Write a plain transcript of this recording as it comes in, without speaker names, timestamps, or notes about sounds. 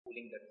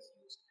tooling that is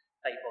used,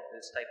 type of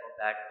this, type of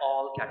that,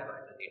 all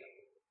categorical data.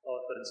 Or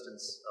for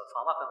instance, a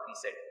pharma company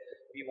said,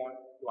 we want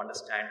to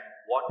understand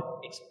what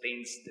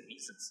explains the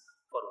reasons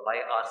for why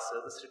our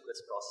service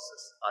request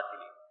processes are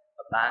delayed.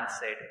 A bank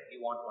said,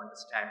 we want to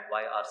understand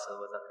why our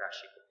servers are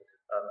crashing.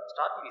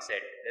 Star TV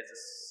said, there's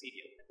a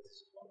serial,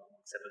 this is one among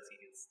several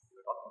serials we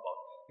were talking about.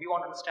 We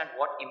want to understand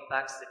what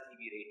impacts the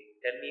TV rating.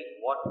 Tell me,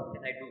 what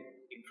can I do to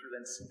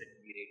influence the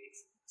TV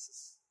ratings? This is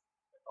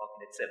a talk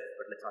in itself,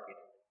 but let's not get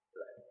into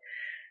that.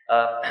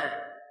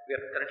 We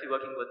are currently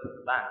working with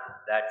a bank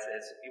that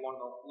says we want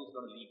to know who's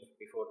going to leave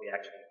before they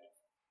actually leave.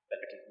 Well,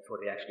 before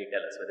they actually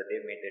tell us whether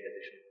they've made their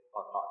decision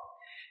or not.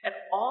 And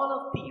all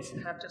of these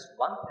have just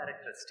one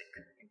characteristic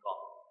in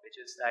common, which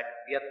is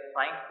that we are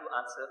trying to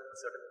answer a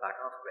certain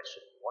pattern of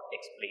question, what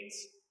explains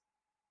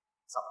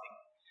something.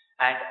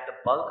 And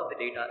the bulk of the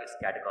data is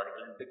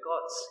categorical, and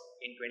because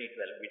in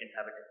 2012 we didn't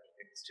have a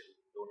technique and still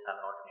don't have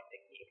an alternate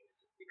technique,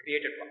 we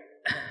created one.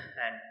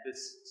 And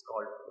this is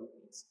called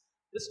groupings.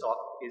 This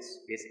talk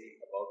is basically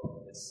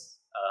about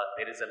this.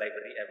 There is a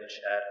library, I will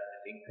share a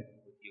link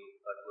with you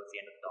towards the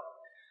end of the talk.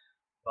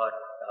 But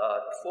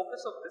the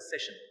focus of this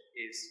session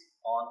is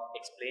on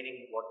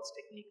explaining what this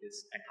technique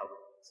is and how it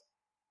works.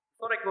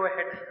 Before I go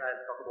ahead,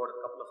 I'll talk about a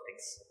couple of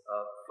things.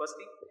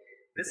 Firstly,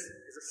 this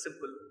is a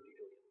simple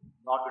tutorial.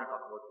 Not going to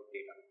talk about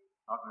big data,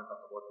 not going to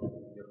talk about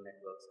neural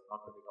networks,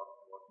 not going to be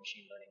talking about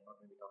machine learning, not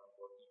going to be talking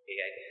about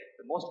AI.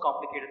 The most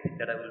complicated thing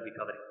that I will be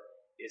covering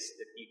is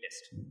the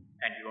t-test,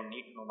 and you don't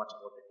need to know much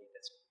about the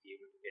t-test to be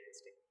able to get this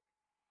technique.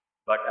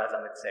 But as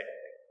Amit said,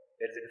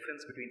 there is a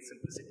difference between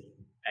simplicity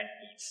and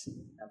ease.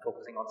 I'm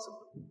focusing on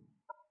simple.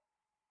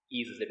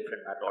 Ease is a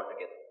different matter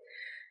altogether.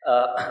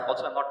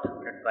 Also, I'm not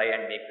going to try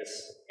and make this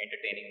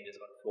entertaining. I'm just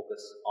going to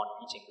focus on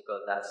teaching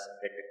because, as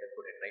Red Victor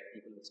put it, right,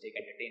 people mistake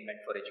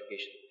entertainment for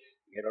education.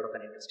 You get out of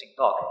an interesting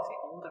talk and say,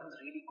 oh, that was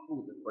really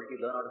cool. What did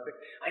you learn out of it?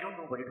 I don't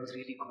know, but it was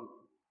really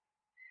cool.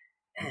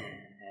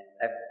 And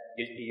I'm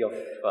guilty of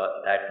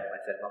that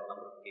myself on a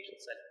number of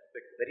occasions. I'll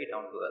keep it very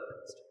down to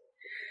earth.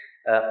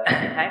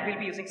 And we'll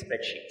be using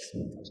spreadsheets.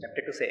 I was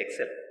tempted to say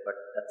Excel, but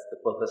that's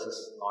the purpose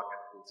is not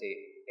to say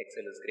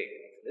Excel is great.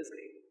 Excel is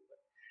great, but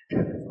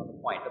that's not the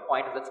point. The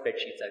point is that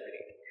spreadsheets are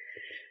great.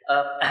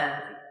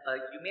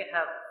 You may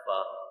have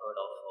heard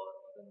of or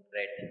even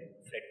read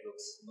Fred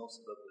Brooks' No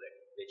Silver Bullet,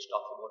 which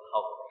talks about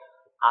how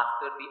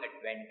after the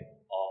advent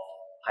of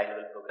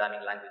high-level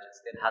programming languages,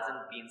 there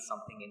hasn't been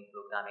something in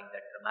programming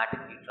that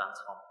dramatically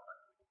transformed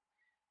productivity.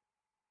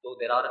 Though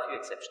there are a few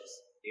exceptions.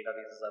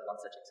 Databases are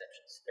one such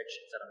exception.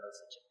 Spreadsheets are another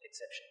such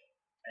exception.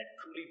 And I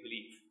truly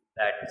believe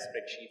that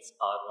spreadsheets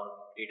are one of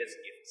the greatest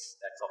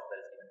gifts that software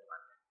has given to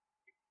mankind.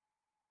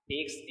 It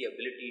takes the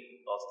ability to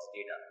process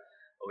data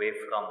away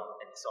from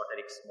an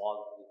esoteric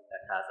small group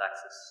that has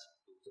access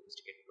to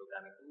sophisticated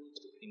programming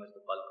tools to pretty much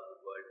the bulk of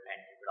the world, and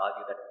you could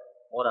argue that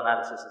more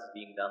analysis is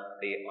being done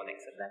today on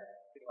Excel than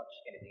pretty much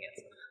anything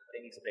else, or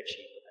any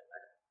spreadsheet for that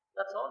matter.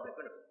 That's all we're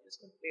going to do. We're just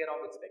going to play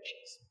around with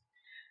spreadsheets.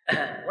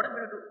 What I'm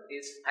going to do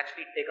is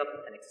actually take up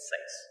an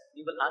exercise.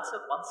 We will answer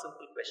one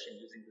simple question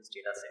using this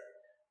data set.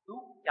 Do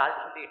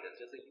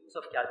calculators, does the use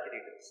of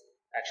calculators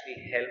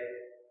actually help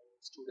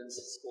students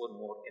score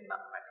more in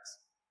mathematics?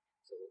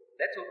 So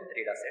let's open the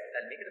data set.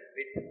 I'll make it a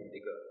bit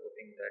bigger,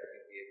 hoping that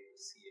you'll be able to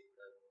see it.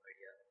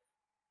 Idea.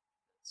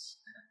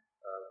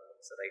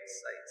 It's the right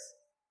size.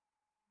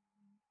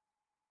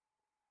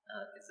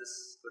 Is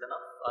this good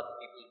enough? Are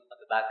the people at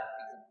the back?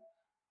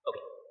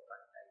 Okay.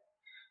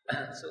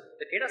 So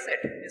the data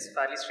set is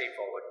fairly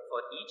straightforward for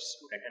each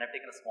student, and I've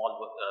taken a small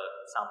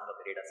sample of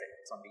the data set.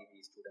 It's only the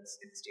students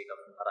in the state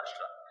of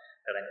Maharashtra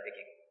that I'm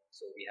picking.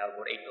 So we have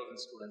about 8,000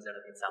 students that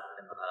have been sampled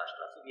in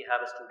Maharashtra. So we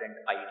have a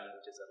student ID,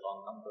 which is a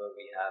long number,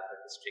 we have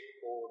the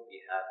district code,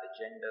 we have the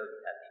gender,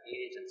 we have the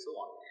age, and so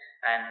on.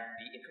 And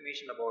the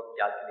information about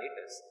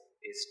calculators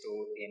is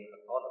stored in a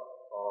column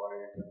called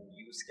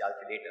use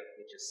calculator,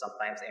 which is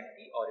sometimes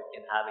empty or it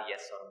can have a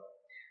yes or no.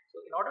 So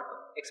in order to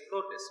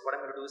explore this, what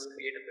I'm going to do is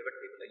create a pivot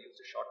table. I used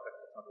a shortcut,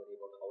 let's not worry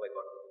about how I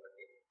got the pivot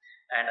table.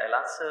 And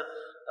I'll say,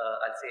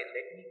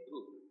 let me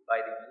group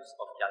by the use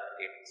of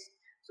calculators.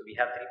 So we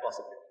have three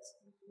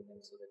possibilities.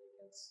 So that you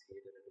can see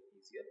it a little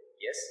easier.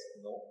 Yes,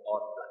 no, or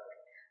blank.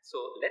 So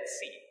let's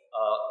see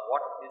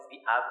what is the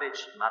average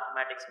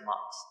mathematics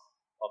marks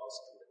of the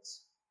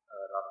students.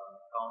 Rather than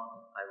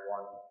count, I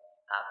want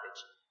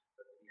average.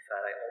 But to be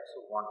fair, I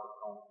also want to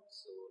count.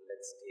 So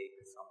let's take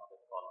some other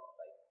column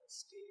like a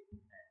state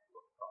and do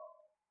a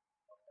count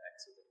of that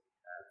so that we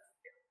have,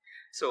 yeah.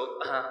 So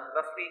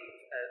roughly,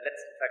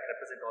 let's in fact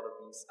represent all of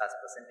these as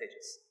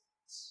percentages.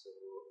 So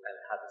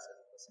I'll have this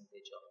as a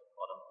percentage of the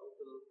column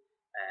total,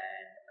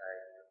 and I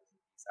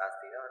represent these as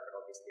they are, but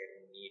obviously I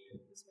don't need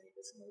this many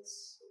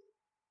decimals, so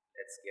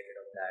let's get rid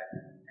of that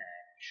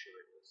and show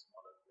it to a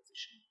smaller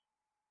position.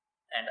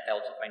 And I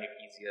also find it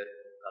easier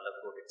to color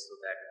code it so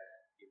that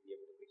you'll be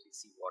able to quickly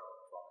see what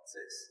performance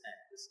is, and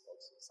this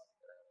also is something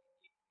that I only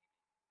need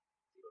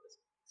 0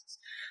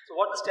 decimals. So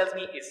what this tells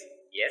me is,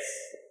 yes,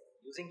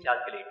 using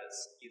calculators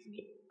gives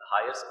me a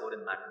higher score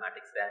in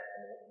mathematics than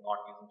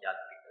not using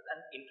calculators. And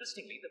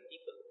interestingly, the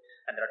people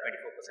and there are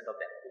 24% of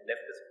them who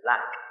left this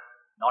blank,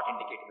 not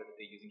indicating whether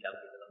they're using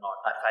calculators or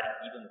not, are faring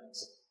even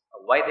worse.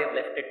 Why they've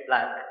left it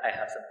blank, I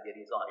have some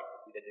theories on it.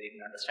 That they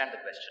didn't understand the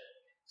question.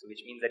 So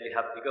which means that you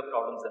have bigger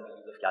problems than the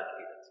use of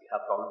calculators. You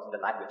have problems in the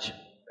language,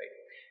 right?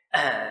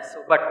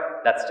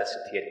 But that's just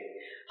a theory.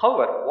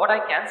 However, what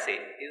I can say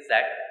is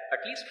that at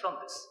least from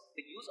this,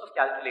 the use of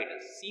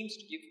calculators seems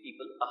to give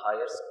people a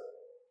higher score.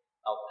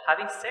 Now,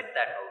 having said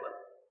that, however,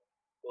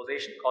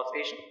 causation,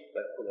 correlation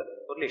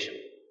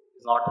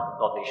is not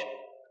causation.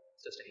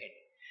 It's just a hint.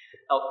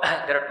 Now,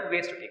 there are two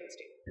ways to take the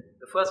statement.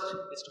 The first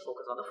is to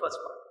focus on the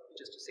first part, which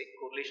is to say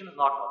correlation is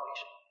not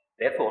causation.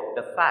 Therefore,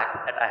 the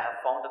fact that I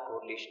have found a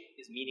correlation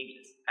is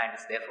meaningless and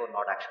is therefore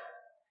not actionable.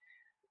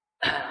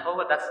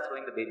 However, that's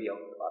throwing the baby out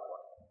with the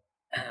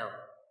bathwater.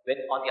 When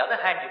on the other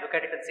hand, you look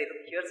at it and say,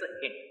 look, here's a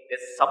hint.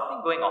 There's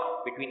something going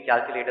on between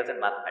calculators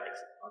and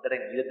mathematics. Not that I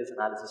needed this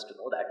analysis to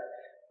know that,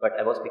 but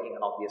I was picking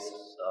an obvious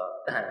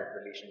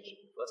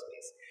relationship in the first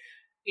place.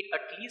 It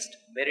at least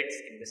merits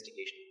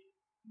investigation.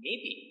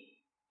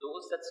 Maybe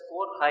those that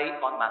score high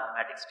on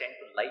mathematics tend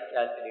to like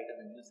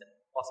calculators and use them.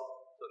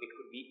 Possible. So it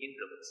could be in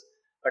reverse.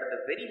 But at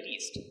the very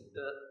least,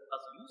 the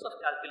use of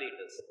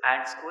calculators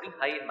and scoring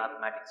high in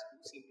mathematics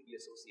do seem to be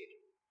associated.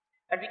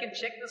 And we can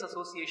check this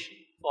association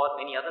for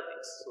many other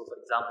things. So for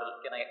example,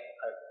 can I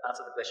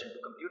answer the question, do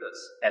computers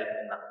help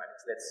in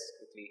mathematics? Let's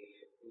quickly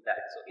do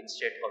that. So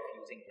instead of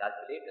using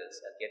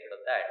calculators, I'll get rid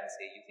of that and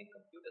say using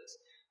computers.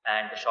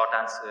 And the short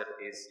answer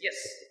is yes,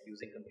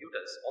 using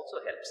computers also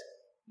helps.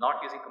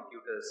 Not using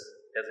computers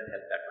doesn't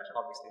help that much.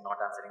 And obviously not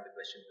answering the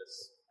question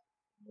is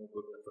no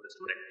good for the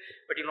student.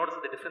 But you notice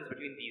that the difference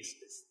between these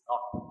is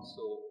not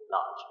so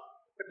large.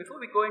 But before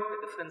we go into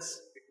the difference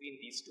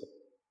between these two,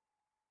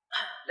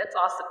 let's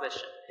ask the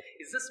question,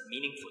 is this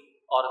meaningful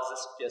or is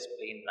this just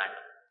plain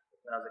random?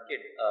 When I was a kid,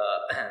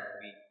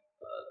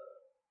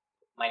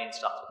 my name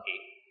starts with A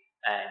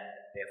and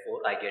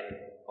therefore I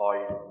get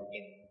called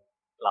in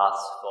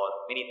class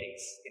for many things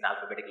in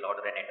alphabetical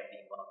order and end up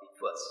being one of the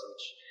first,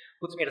 which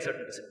puts me at a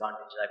certain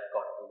disadvantage. I've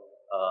got to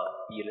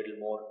be a little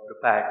more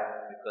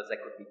prepared because I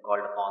could be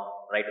called upon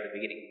right at the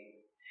beginning.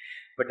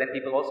 But then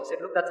people also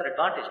said, look, that's an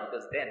advantage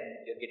because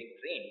then you're getting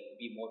trained to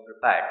be more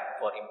prepared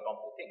for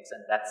impromptu things,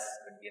 and that's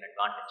going to be an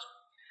advantage.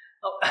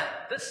 Now,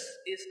 this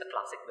is a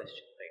classic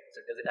question, right? So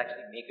does it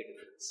actually make a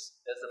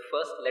difference? Does the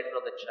first letter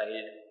of the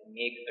child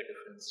make a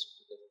difference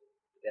to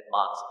their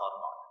marks or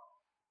not?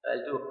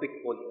 I'll do a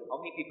quick poll here. How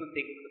many people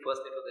think the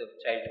first letter of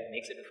the child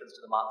makes a difference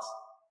to the marks?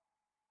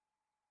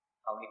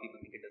 How many people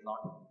think it does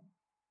not?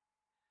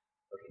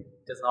 Okay,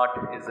 does not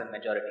is a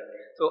majority.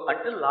 So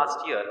until last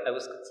year, I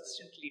was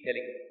consistently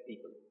telling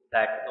people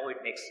that no,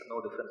 it makes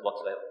no difference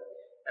whatsoever.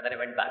 And then I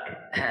went back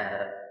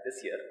this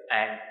year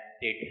and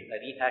did a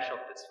rehash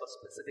of this for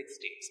specific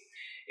states.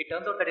 It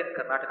turns out that in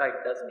Karnataka,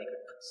 it does make a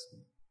difference.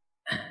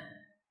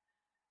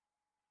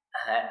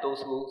 And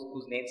those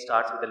whose name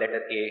starts with the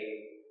letter A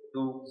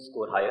do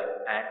score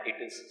higher, and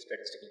it is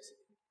statistically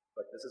significant.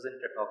 But this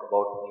isn't a talk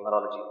about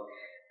numerology.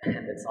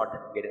 Let's not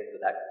get into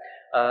that.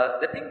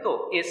 The thing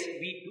though is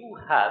we do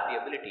have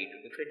the ability to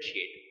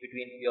differentiate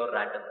between pure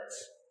randomness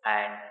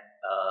and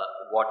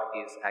what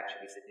is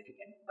actually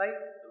significant by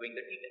doing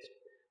the t-test.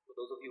 For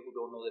those of you who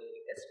don't know the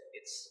t-test,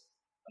 it's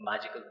a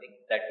magical thing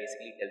that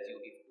basically tells you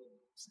if two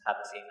groups have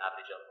the same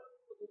average or not.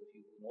 For those of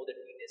you who know the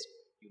t-test,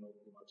 you know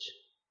too much.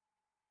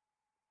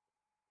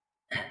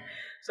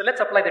 So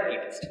let's apply the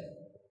t-test.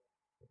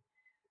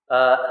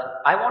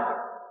 I want to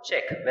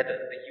check whether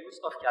the use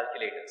of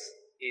calculators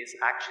is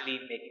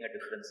actually making a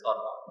difference or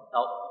not.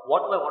 Now,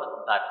 what do I want to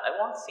compare? I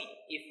want to see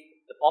if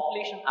the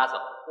population as a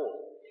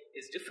whole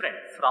is different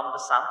from the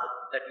sample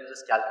that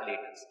uses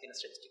calculators in a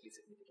statistically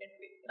significant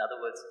way. In other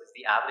words, is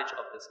the average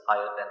of this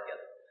higher than the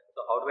other?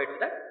 So how do I do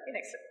that? In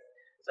Excel.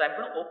 So I'm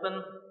going to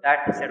open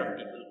that set of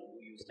people who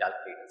use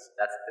calculators.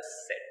 That's this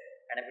set.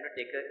 And I'm going to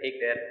take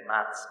their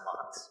maths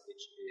marks,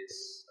 which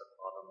is a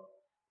column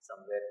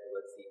somewhere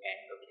towards the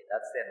end. Okay,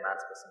 that's their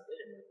maths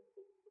percentage. I'm going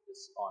to put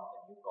this on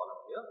a new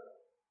column here.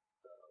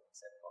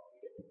 I've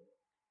copied it.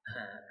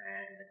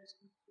 And I'm just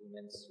going to zoom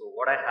in. So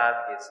what I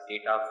have is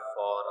data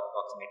for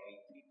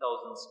approximately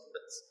 3,000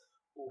 students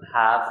who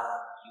have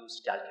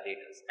used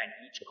calculators, and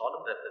each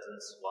column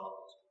represents one of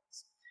those students.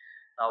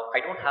 Now,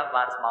 I don't have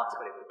maths marks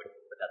for everybody,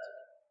 but that's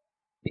okay.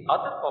 The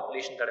other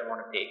population that I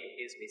want to take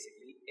is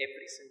basically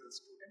every single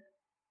student.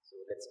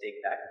 So let's take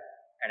that.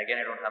 And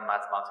again, I don't have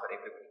maths marks for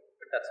everybody,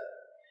 but that's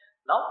okay.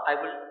 Now, I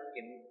will,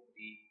 in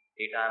the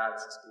data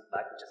analysis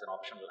toolbar, which is an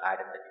optional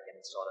add-in that you can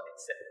install on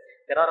Excel,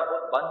 there are a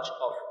whole bunch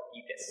of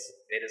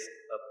t-tests. There is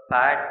a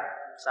pad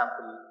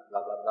sample,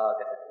 blah, blah, blah.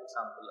 There's a two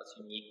sample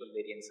assuming equal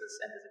variances,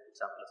 and there's a two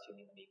sample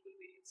assuming unequal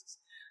variances.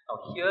 Now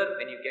here,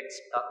 when you get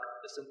stuck,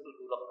 the simple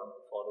rule of thumb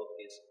to follow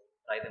is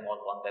try them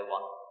all one by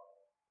one.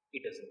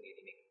 It doesn't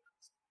really make a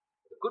difference.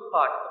 The good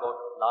part about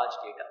large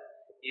data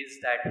is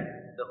that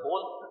the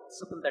whole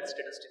principle that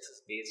statistics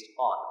is based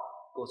on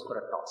goes for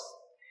a toss.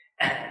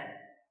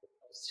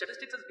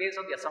 Statistics is based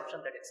on the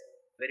assumption that it's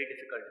very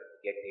difficult to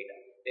get data.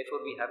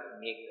 Therefore, we have to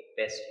make the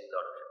best use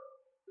out of it.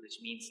 which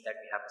means that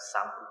we have to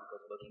sample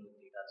because working with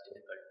data is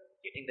difficult.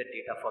 Getting the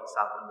data for the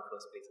sample in the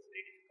first place is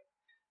very difficult.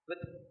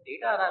 With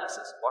data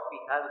analysis, what we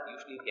have is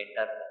usually the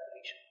entire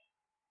population,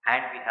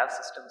 and we have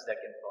systems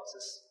that can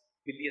process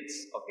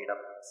billions of data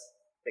points,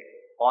 like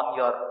on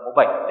your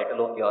mobile, let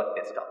alone your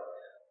desktop.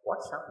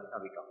 What sampling are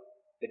we talking?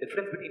 The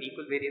difference between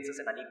equal variances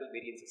and unequal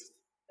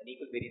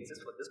variances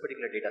for this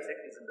particular data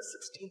set is in the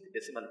 16th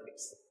decimal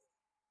place.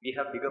 We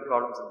have bigger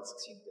problems in the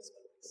 16th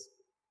decimal place.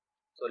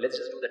 So let's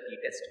just do the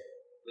t-test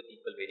with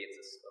equal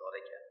variances for all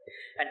I can.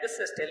 And this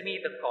says, tell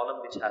me the column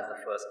which has the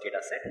first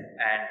data set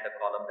and the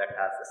column that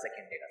has the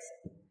second data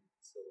set.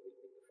 So we'll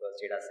take the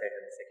first data set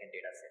and the second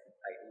data set.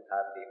 I do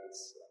have labels,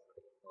 so I'm going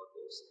to ignore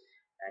those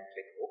and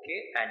click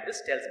OK. And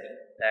this tells me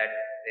that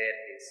there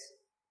is,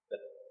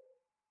 well,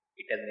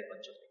 it tells me a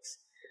bunch of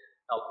things.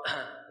 Now,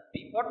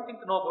 the important thing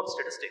to know about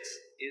statistics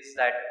is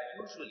that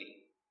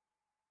usually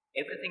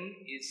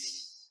everything is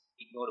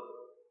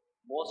ignorable.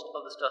 Most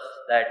of the stuff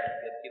that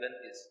we are given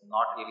is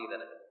not really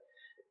relevant.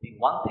 The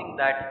one thing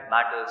that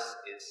matters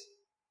is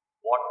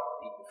what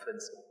the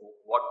difference,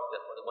 what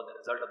the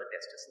result of the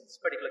test is. In this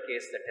particular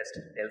case, the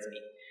test tells me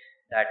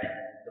that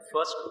the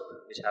first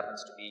group, which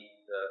happens to be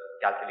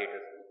the calculator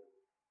group,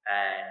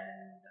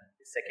 and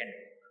the second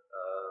group,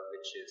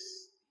 which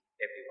is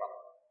everyone,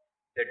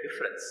 the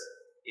difference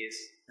is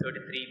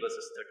 33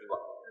 versus 31.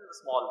 There is a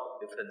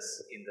small difference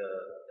in the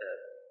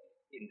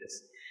in this.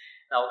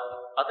 Now,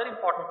 other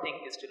important thing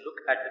is to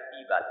look at the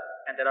p-value,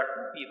 and there are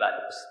two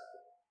p-values.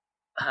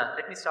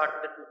 Let me start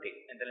with the 2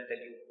 tape, and then I'll tell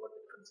you what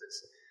the difference is.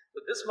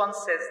 So this one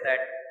says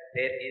that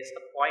there is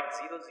a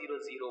 0.00014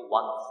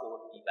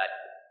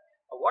 p-value.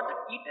 Now, what the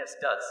t-test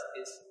does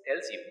is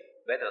tells you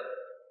whether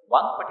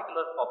one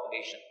particular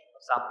population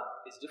or sample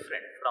is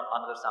different from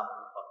another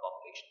sample or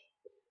population.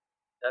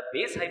 The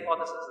base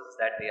hypothesis is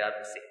that they are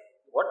the same.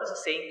 What this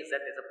is saying is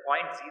that there's a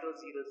 0.00014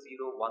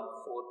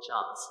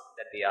 chance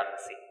that they are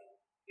the same.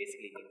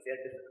 Basically means they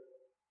are different.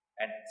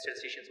 And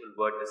statisticians will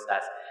word this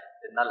as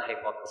the null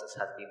hypothesis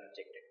has been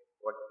rejected.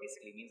 What it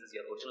basically means is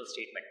your original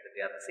statement that they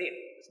are the same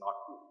is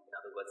not true. In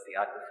other words, they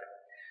are different.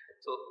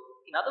 So,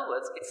 in other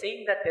words, it's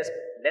saying that there's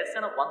less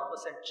than a 1%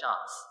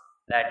 chance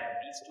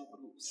that these two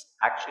groups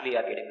actually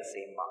are getting the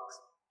same marks.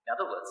 In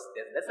other words,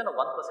 there's less than a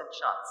 1%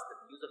 chance that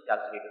the use of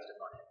calculators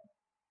does not help.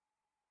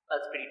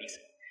 That's pretty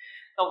decent.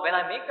 Now, when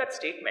I make that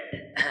statement,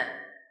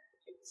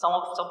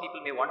 some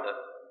people may wonder,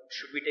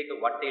 should we take the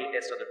one-tail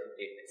test or the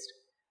two-tail test?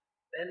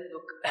 Well,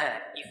 look,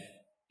 if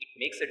it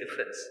makes a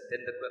difference,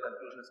 then the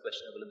conclusion is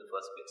questionable in the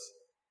first place.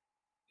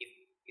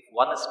 If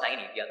one is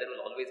tiny, the other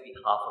will always be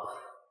half of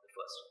the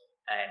first.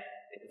 And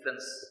the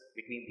difference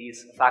between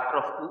these, a factor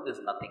of 2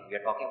 is nothing. We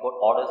are talking about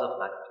orders of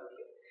magnitude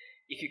here.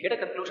 If you get a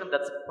conclusion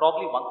that's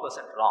probably 1%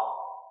 wrong,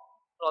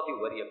 probably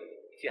worry a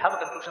bit. If you have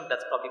a conclusion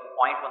that's probably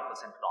 0.1%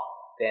 wrong,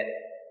 then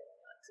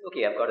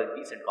okay, I've got a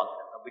decent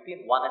confidence. Now,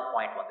 between 1 and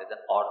 0.1, there's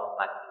an order of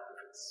magnitude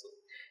difference. So,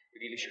 you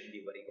really shouldn't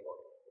be worrying about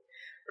it.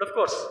 But of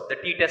course, the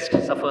t-test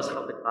suffers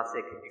from the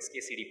classic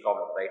XKCD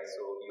problem, right?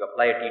 So, you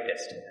apply a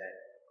t-test and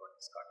I've got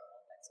this card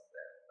online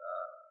somewhere.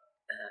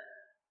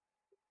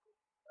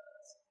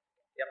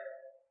 Yep.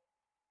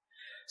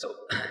 So,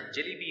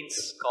 jelly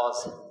beans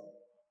cause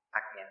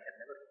acne. I've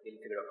never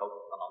really figured out how to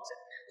pronounce it.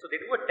 So, they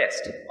do a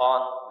test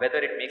on whether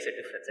it makes a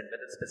difference and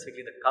whether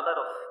specifically the color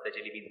of the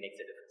jelly bean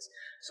makes a difference.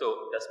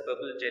 So, does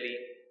purple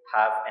jelly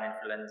have an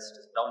influence?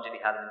 Does brown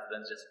jelly have an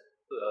influence? Does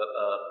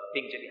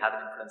pink jelly have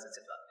an influence,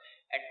 etc.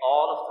 And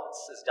all of this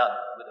is done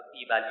with a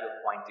p-value of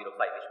 0.05,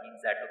 which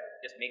means that look,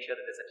 just make sure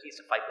that there's at least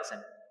a 5%,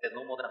 there's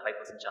no more than a 5%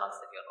 chance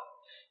that you're wrong.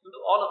 You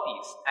do all of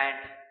these, and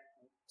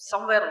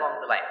somewhere along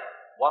the line,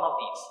 one of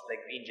these,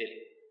 like green jelly,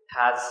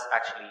 has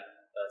actually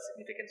a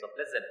significance of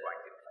less than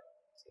 0.05.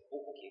 So,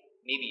 oh, okay,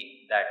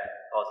 maybe that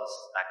causes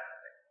acne.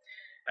 Right?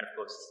 And of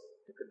course,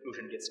 the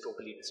conclusion gets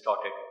totally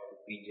distorted.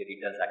 Green jelly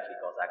does actually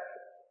cause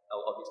acne. Now,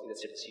 obviously, the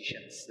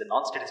statisticians, the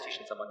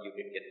non-statisticians among you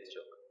didn't get this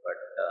joke, but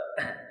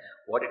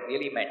what it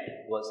really meant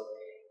was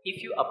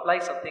if you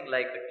apply something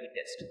like a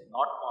t-test,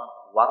 not on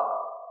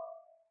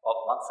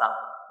one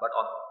sample, but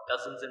on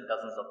dozens and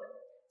dozens of them,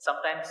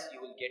 sometimes you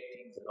will get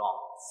things wrong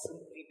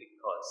simply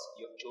because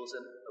you have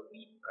chosen a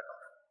weak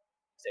cutoff.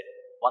 You said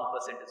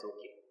 1% is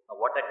okay. Now,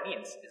 what that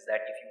means is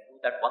that if you do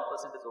that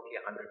 1% is okay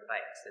 100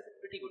 times, there's a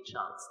pretty good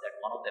chance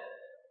that one of them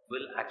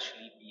will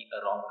actually be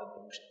a wrong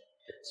conclusion.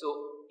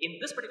 So, in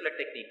this particular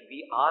technique,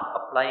 we are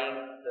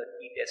applying the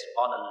t-test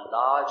on a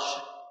large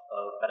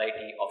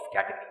variety of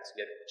categories.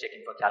 We are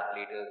checking for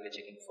calculators, we are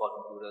checking for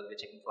computers, we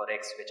are checking for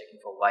X, we are checking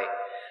for Y.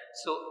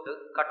 So,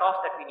 the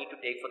cutoff that we need to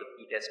take for the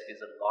t-test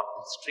is a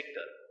lot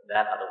stricter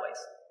than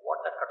otherwise. What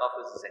that cutoff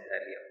is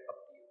entirely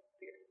up to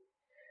you.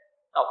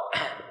 Now,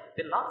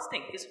 the last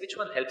thing is which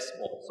one helps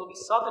more. So, we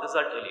saw the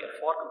result earlier.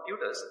 For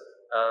computers,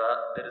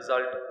 the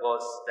result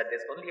was that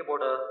there's only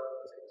about a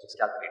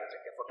calculators.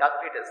 Okay. For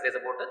calculators, there's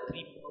about a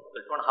 2.5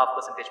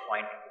 percentage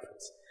point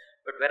difference.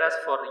 But whereas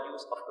for the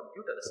use of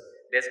computers,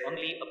 there's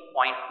only a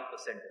 0.2%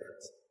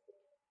 difference.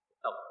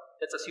 Now,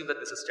 let's assume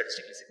that this is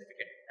statistically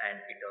significant, and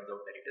it turns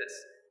out that it is.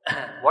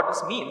 What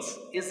this means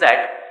is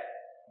that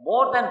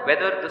More than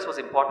whether this was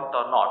important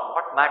or not,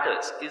 what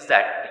matters is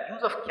that the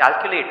use of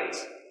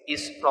calculators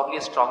is probably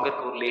a stronger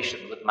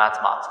correlation with maths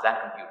marks than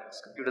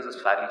computers. Computers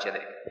is fairly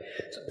generic.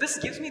 So this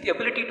gives me the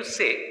ability to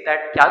say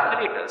that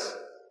calculators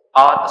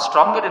are a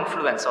stronger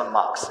influence on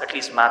marks, at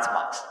least maths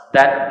marks,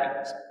 than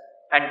computers.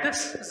 And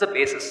this is the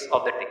basis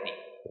of the technique.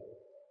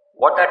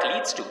 What that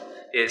leads to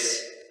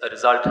is a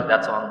result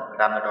that's on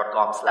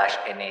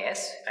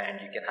grammar.com/NAS,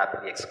 and you can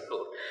happily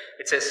explore.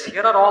 It says,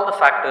 here are all the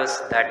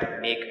factors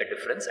that make a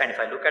difference, and if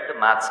I look at the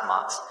maths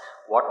marks,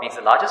 what makes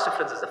the largest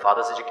difference is the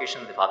father's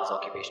education, the father's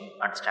occupation,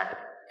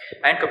 understandable,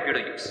 and computer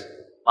use.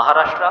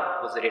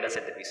 Maharashtra was the data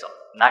set that we saw.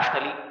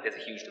 Nationally, there's a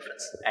huge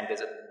difference, and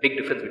there's a big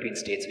difference between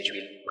states, which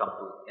we'll come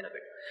to in a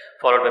bit.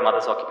 Followed by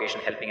mother's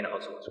occupation, helping in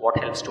households. What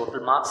helps total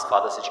marks?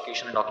 Father's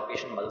education and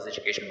occupation, mother's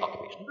education and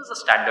occupation. This is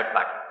a standard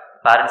pattern.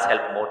 Parents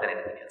help more than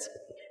anything else.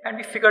 And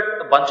we figured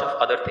a bunch of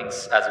other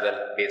things as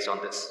well based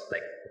on this,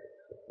 like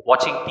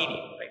watching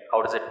TV, right?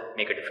 How does it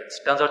make a difference?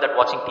 Turns out that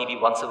watching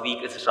TV once a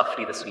week is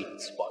roughly the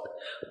sweet spot,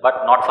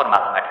 but not for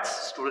mathematics.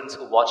 Students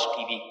who watch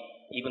TV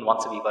even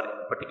once a week or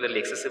particularly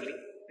excessively,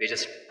 they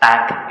just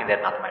tank in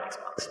their mathematics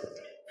marks.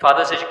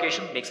 Father's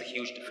education makes a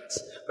huge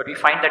difference, but we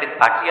find that in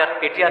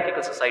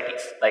patriarchal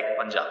societies like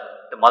Punjab,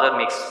 the mother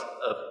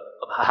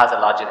has a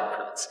larger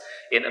influence.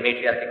 In a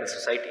matriarchal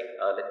society,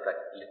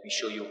 let me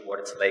show you what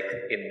it's like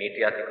in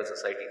matriarchal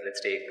societies.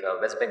 Let's take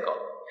West Bengal.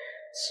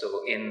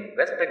 So in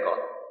West Bengal,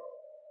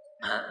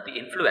 the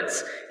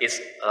influence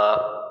is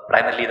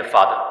primarily the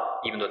father,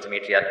 even though it's a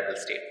matriarchal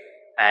state.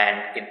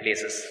 And in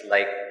places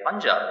like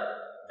Punjab,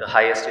 the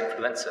highest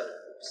influencer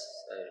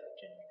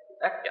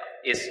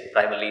is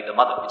primarily the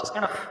mother, which is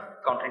kind of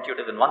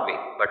counterintuitive in one way,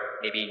 but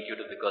maybe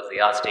intuitive because they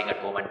are staying at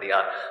home and they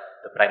are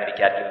the primary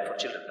caregiver for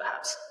children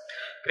perhaps.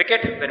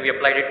 Cricket, when we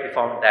applied it, we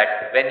found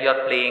that when you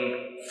are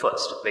playing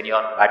first, when you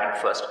are batting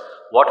first,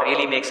 what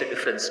really makes a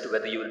difference to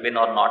whether you will win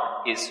or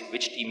not is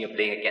which team you're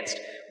playing against.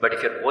 But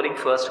if you're bowling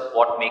first,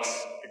 what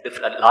makes a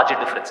larger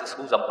difference is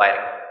who's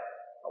umpiring.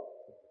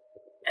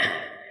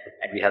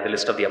 And we have the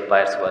list of the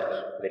umpires who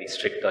are very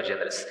strict or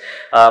generous.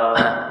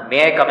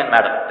 May I come in,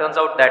 madam? Turns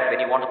out that when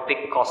you want to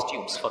pick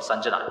costumes for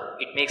Sanjana,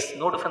 it makes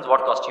no difference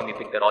what costume you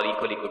pick, they're all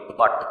equally good.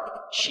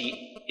 But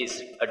she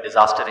is a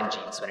disaster in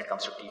jeans when it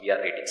comes to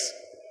TBR ratings.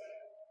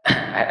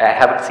 I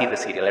haven't seen the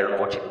serial, I don't know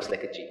what she looks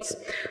like in jeans.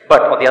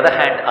 But on the other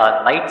hand,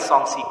 night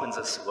song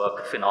sequences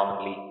work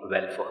phenomenally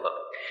well for her.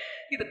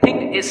 See, the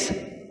thing is,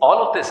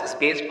 all of this is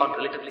based on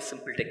relatively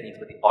simple techniques,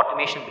 but the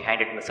automation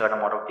behind it and a certain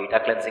amount of data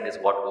cleansing is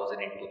what goes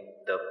into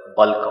the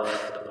bulk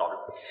of the problem.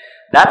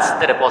 That's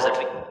the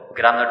repository,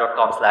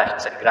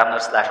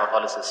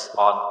 grammar.com/autolysis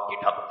on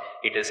GitHub.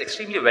 It is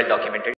extremely well documented.